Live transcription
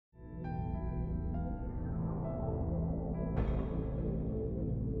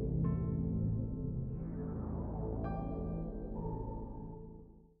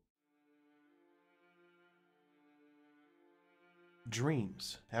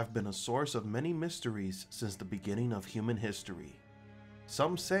Dreams have been a source of many mysteries since the beginning of human history.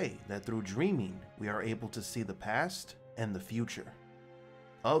 Some say that through dreaming, we are able to see the past and the future.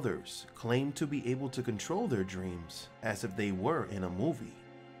 Others claim to be able to control their dreams as if they were in a movie.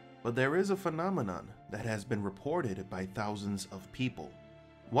 But there is a phenomenon that has been reported by thousands of people.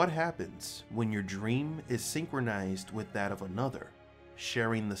 What happens when your dream is synchronized with that of another,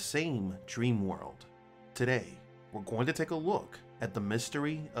 sharing the same dream world? Today, we're going to take a look at the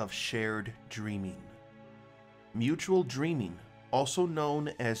mystery of shared dreaming. Mutual dreaming, also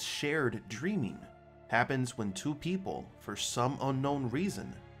known as shared dreaming, happens when two people, for some unknown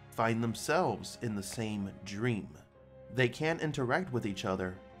reason, find themselves in the same dream. They can't interact with each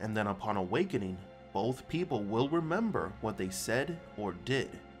other, and then upon awakening, both people will remember what they said or did,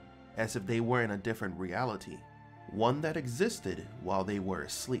 as if they were in a different reality, one that existed while they were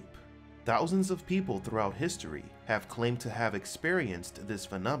asleep. Thousands of people throughout history have claimed to have experienced this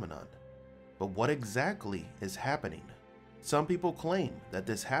phenomenon. But what exactly is happening? Some people claim that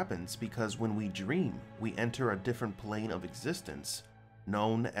this happens because when we dream, we enter a different plane of existence,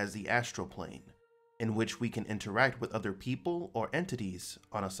 known as the astral plane, in which we can interact with other people or entities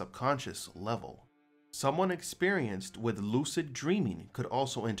on a subconscious level. Someone experienced with lucid dreaming could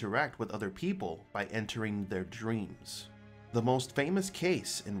also interact with other people by entering their dreams. The most famous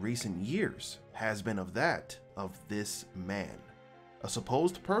case in recent years has been of this man, a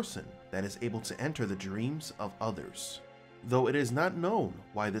supposed person that is able to enter the dreams of others. Though it is not known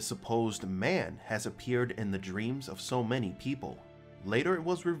why this supposed man has appeared in the dreams of so many people, later it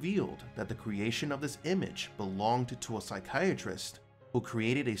was revealed that the creation of this image belonged to a psychiatrist who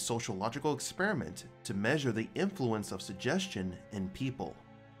created a sociological experiment to measure the influence of suggestion in people.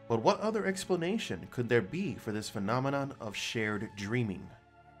 But what other explanation could there be for this phenomenon of shared dreaming?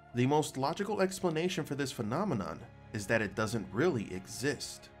 The most logical explanation for this phenomenon is that it doesn't really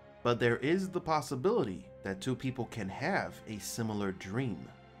exist, but there is the possibility that two people can have a similar dream.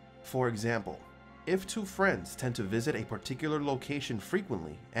 For example, if two friends tend to visit a particular location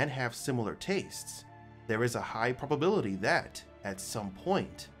frequently and have similar tastes, there is a high probability that, at some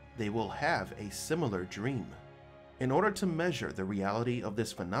point, they will have a similar dream. In order to measure the reality of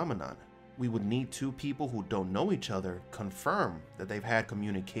this phenomenon, we would need two people who don't know each other confirm that they've had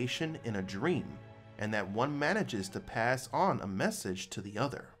communication in a dream and that one manages to pass on a message to the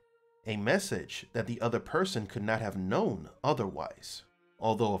other. A message that the other person could not have known otherwise.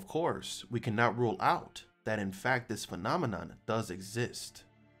 Although, of course, we cannot rule out that in fact this phenomenon does exist.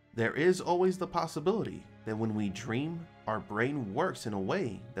 There is always the possibility that when we dream, our brain works in a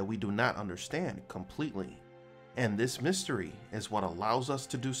way that we do not understand completely. And this mystery is what allows us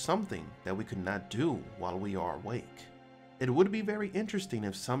to do something that we could not do while we are awake. It would be very interesting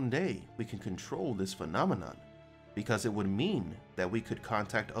if someday we can control this phenomenon, because it would mean that we could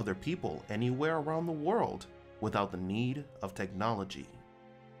contact other people anywhere around the world without the need of technology.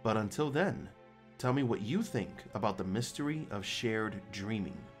 But until then, tell me what you think about the mystery of shared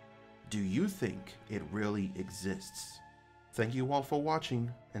dreaming. Do you think it really exists? Thank you all for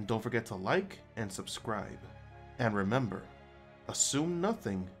watching, and don't forget to like and subscribe. And remember, assume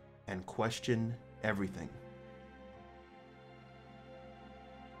nothing and question everything.